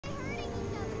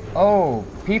Oh,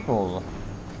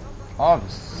 of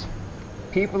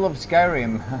people of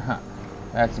Skyrim.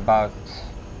 That's about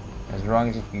as wrong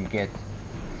as it can get.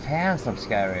 Fans of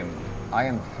Skyrim, I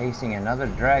am facing another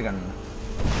dragon.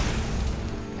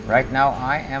 Right now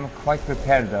I am quite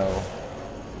prepared though,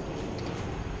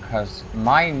 because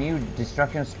my new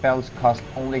destruction spells cost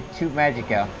only 2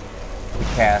 magicka to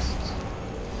cast.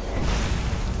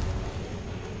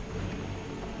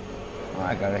 Oh,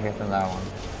 I got a hit on that one.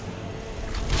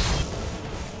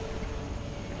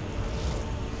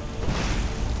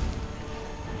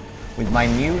 With my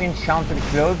new enchanted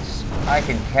clothes, I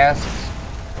can cast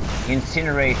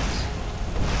Incinerate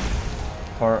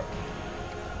for,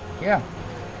 yeah,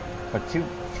 for two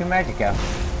magicka.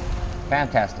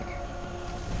 Fantastic.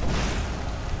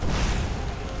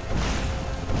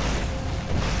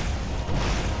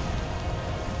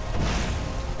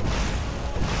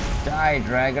 Die,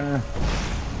 dragon.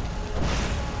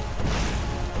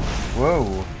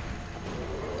 Whoa.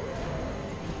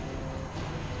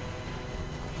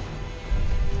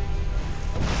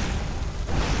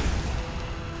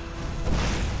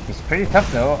 He's pretty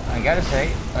tough though, I gotta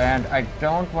say, and I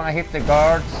don't want to hit the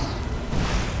guards.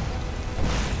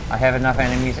 I have enough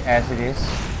enemies as it is.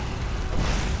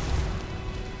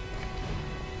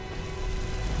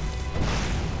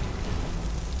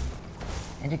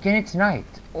 And again it's night.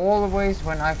 Always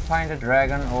when I find a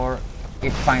dragon or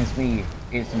it finds me,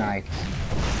 it's night.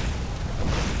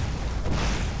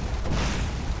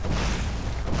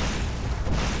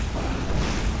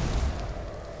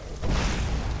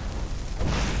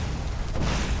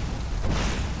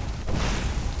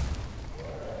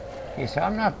 Okay, so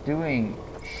I'm not doing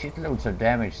shitloads of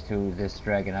damage to this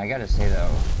dragon, I gotta say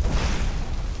though.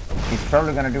 He's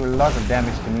probably gonna do a lot of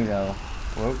damage to me though.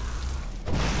 Whoa.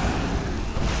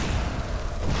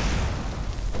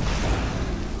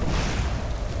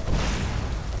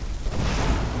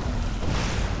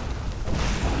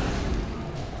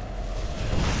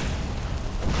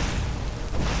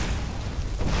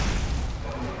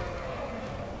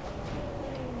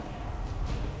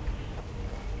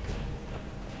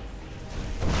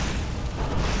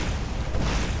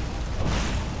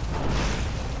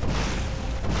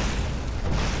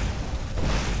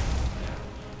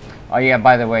 Oh yeah,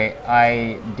 by the way,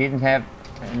 I didn't have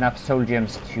enough soul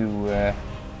gems to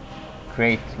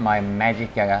create my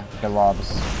magicka gloves.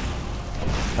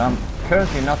 So I'm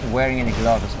currently not wearing any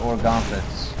gloves or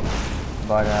gauntlets,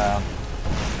 but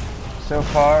so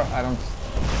far I don't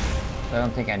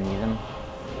think I need them.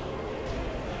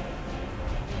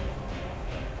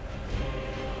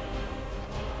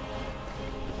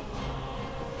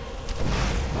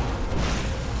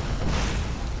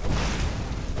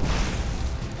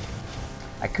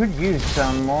 I could use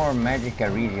some more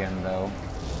magicka regen though.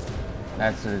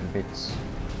 That is a little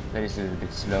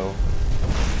bit slow.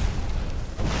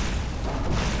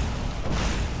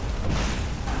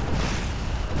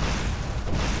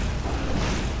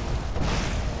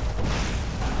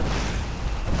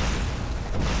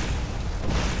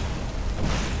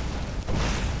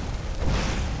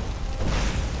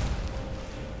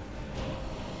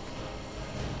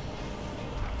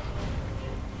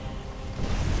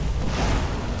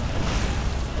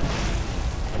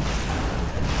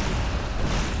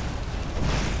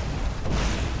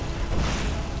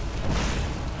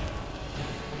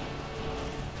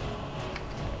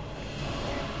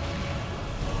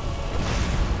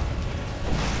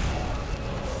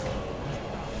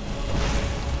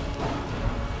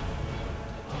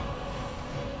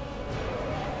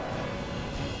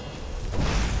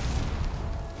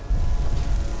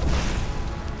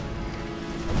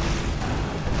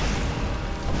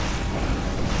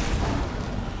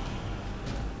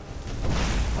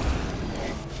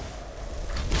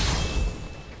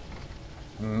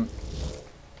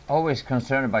 Always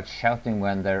concerned about shouting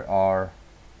when there are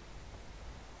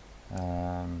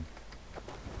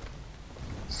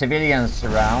civilians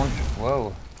around.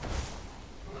 Whoa.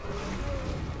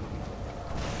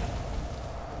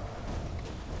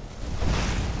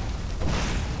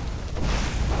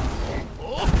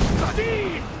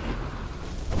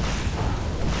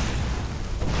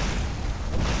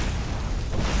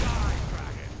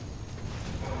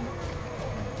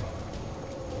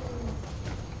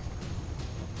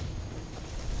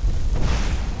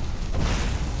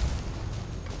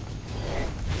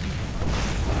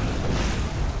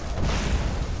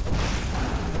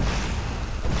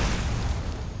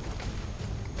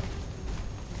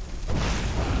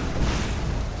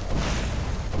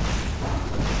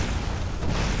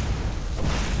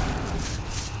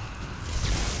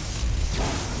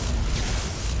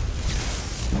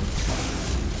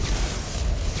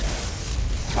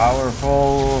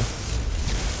 Powerful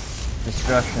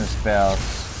destruction spells.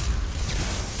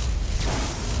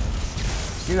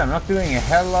 Still, I'm not doing a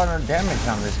hell lot of damage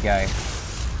on this guy.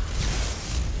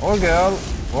 Or girl,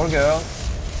 or girl.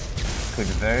 Could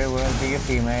very well be a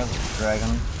female dragon.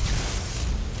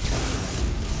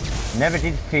 Never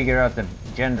did figure out the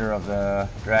gender of the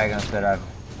dragons that I've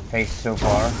faced so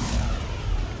far.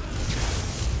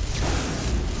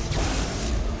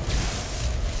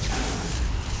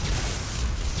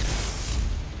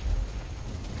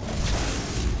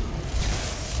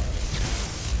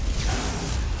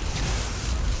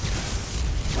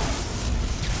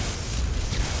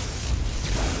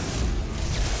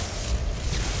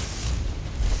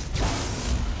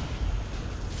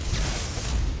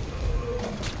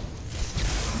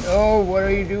 Oh, what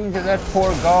are you doing to that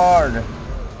poor guard?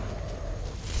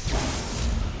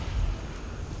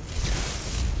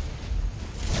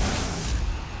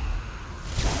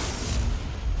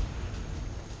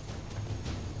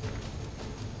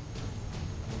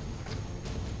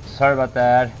 Sorry about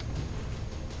that.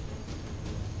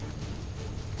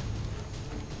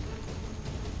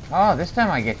 Oh, this time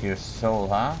I get your soul,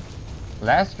 huh?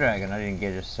 Last dragon I didn't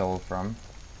get a soul from.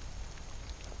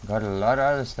 Got a lot of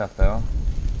other stuff though.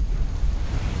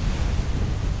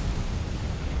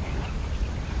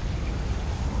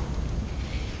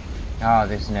 Oh,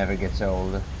 this never gets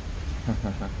old.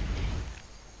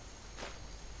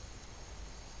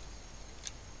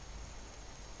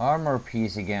 Armor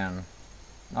piece again.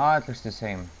 Oh, it looks the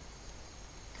same.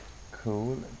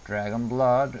 Cool. Dragon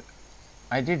blood.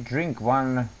 I did drink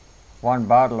one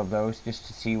bottle of those just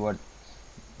to see what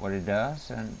it does,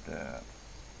 and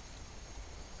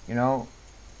you know,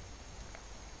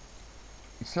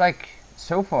 it's like,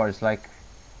 so far it's like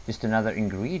just another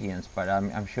ingredient, but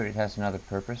I'm sure it has another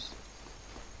purpose.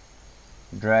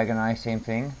 Dragon eye, same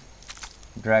thing.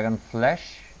 Dragon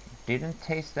flesh, didn't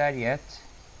taste that yet.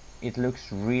 It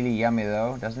looks really yummy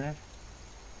though, doesn't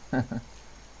it?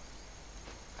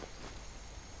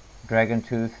 Dragon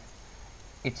tooth.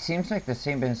 It seems like the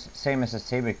same as a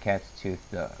saber cat tooth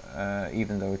though,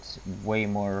 even though it's way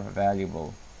more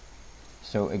valuable.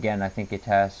 So again, I think it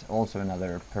has also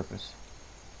another purpose.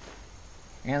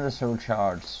 And the soul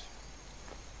shards.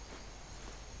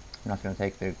 I'm not gonna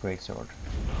take the great sword.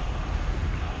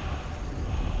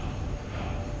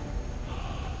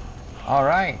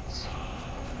 Alright.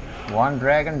 One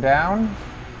dragon down.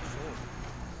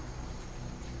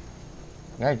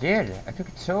 Yeah, I did. I took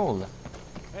its soul.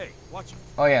 Hey, watch it.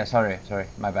 Oh yeah, sorry,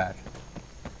 my bad.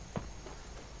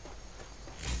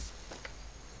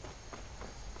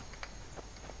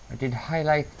 I did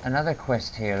highlight another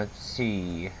quest here, let's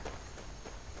see.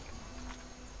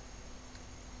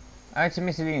 It's a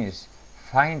miscellaneous.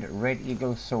 Find Red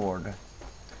Eagle Sword.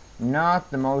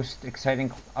 Not the most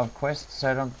exciting of quests,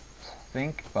 I don't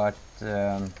think, but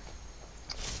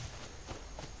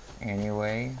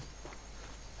anyway.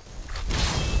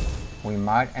 We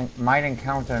might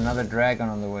encounter another dragon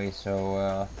on the way,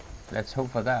 so let's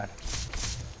hope for that.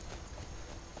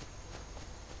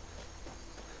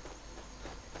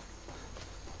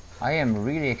 I am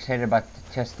really excited about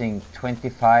testing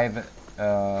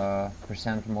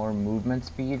 25% more movement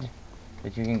speed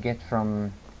that you can get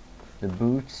from the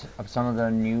boots of some of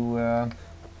the new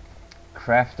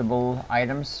craftable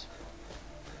items.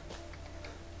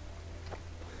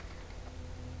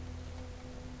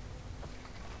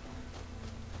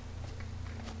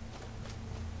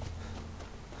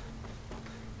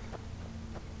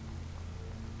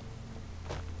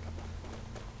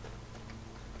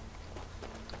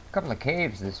 A couple of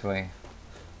caves this way.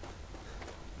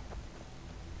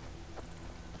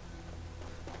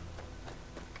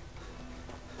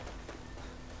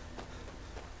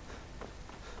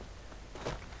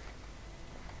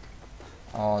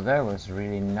 Oh, there was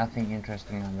really nothing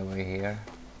interesting on the way here.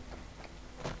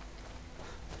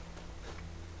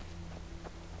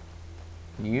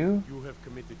 You? You have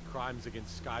committed crimes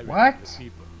against Skyrim What? and the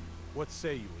people. What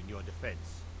say you in your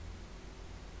defense?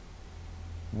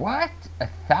 What?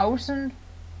 1,000?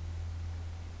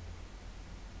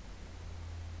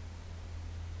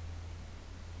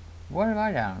 What am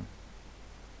I down?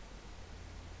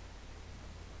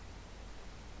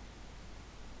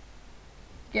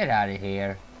 Get out of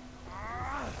here.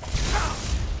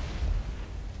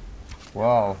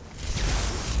 Whoa.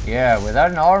 Yeah,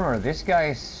 without an armor, these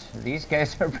guys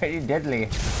are pretty deadly.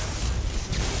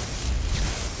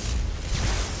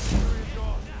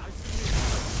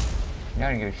 I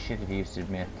don't give a shit if you used to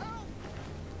admit.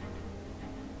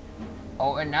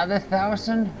 Oh, another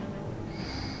 1,000?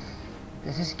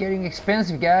 This is getting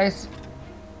expensive, guys.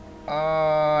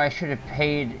 Oh, I should have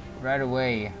paid right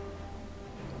away.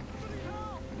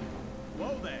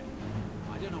 Whoa there!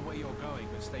 I don't know where you're going,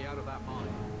 but stay out of that mine.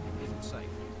 It isn't safe.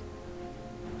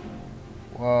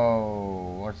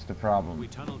 Whoa, what's the problem? We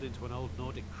tunneled into an old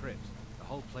Nordic crypt. The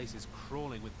whole place is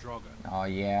crawling with Draugr. Oh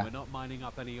yeah, We're not mining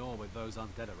up any ore with those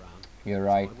undead around. you're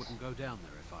right. So I wouldn't go down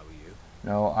there if I were you.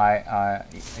 No,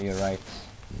 you're right.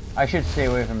 I should stay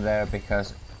away from there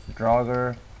because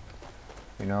Draugr,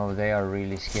 you know, they are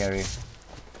really scary.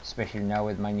 Especially now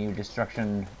with my new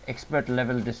destruction, expert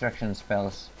level destruction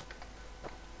spells.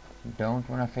 Don't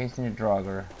want to face any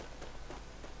Draugr.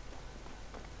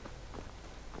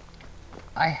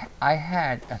 I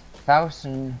had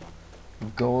 1,000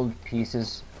 gold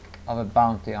pieces of a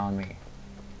bounty on me.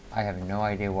 I have no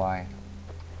idea why.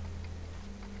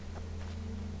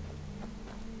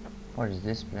 What is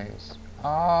this place? Oh,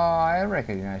 I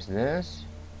recognize this.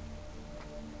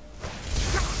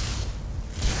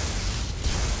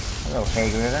 Hello,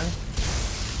 Hagriven.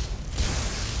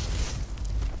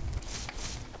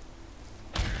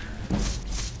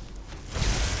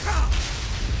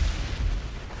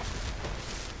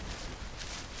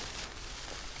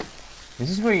 This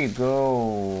is where you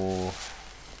go.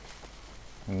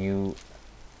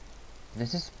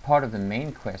 This is part of the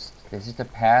main quest. This is the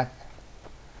path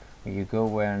where you go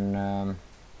when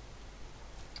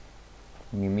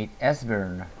you meet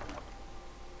Esbern,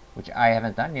 which I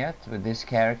haven't done yet with this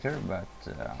character, but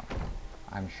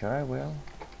I'm sure I will.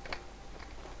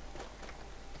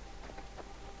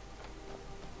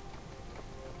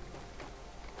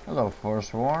 Hello,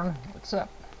 Forsworn. What's up?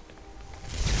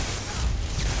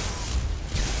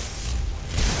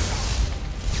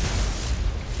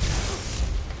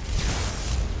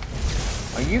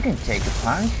 Oh, you can take a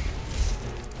punch.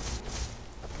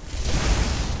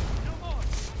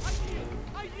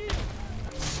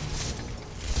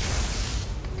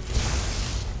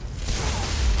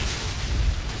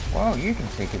 Whoa, you can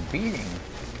take a beating.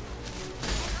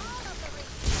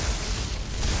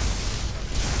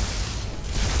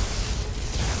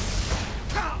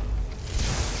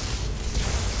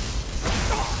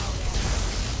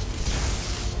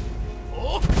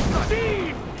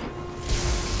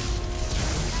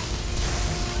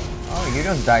 Oh, you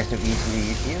don't die so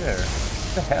easily either.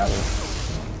 What the hell?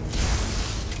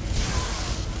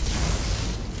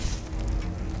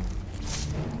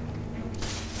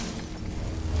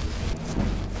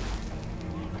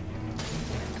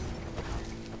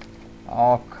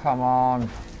 Oh, come on.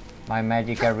 My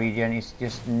magicka regen is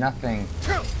just nothing.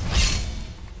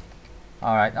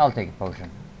 Alright, I'll take a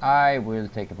potion. I will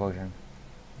take a potion.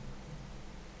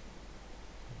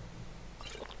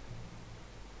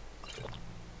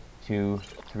 Two,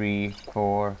 three,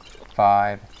 4,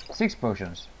 5, 6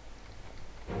 potions.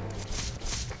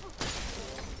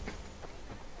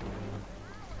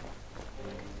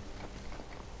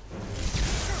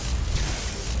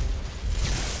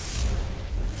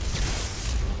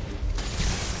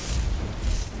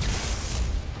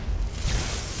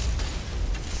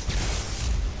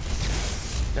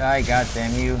 Die,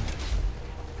 goddamn you.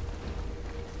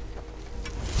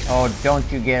 Oh, don't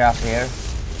you get up here.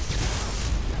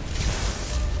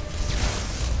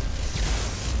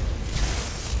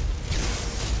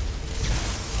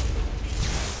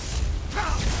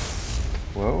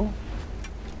 Whoa.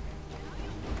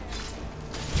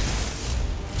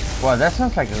 Wow, that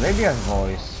sounds like Lydia's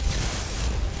voice.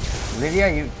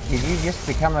 Lydia, did you just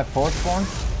become a Forsworn?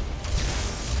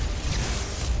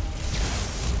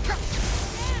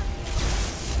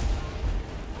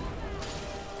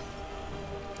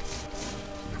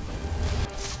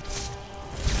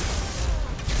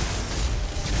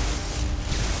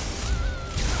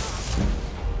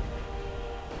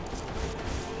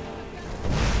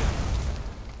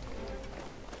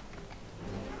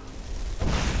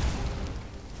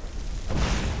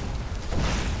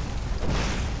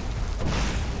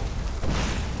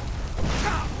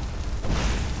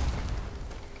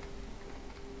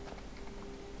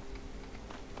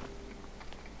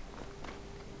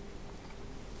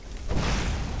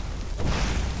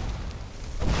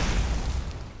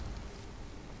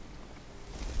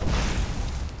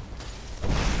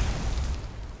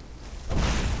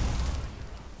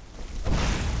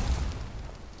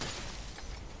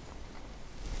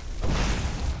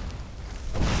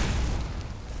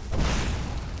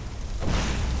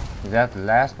 Is that the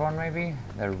last one, maybe?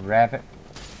 The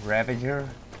Ravager?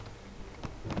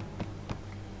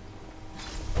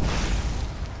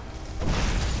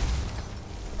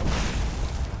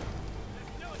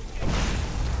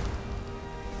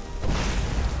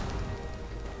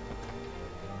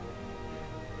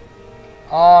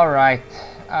 Alright,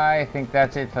 I think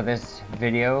that's it for this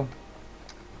video.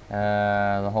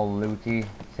 The whole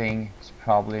looty thing is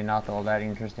probably not all that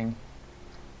interesting.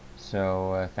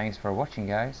 So thanks for watching,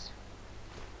 guys.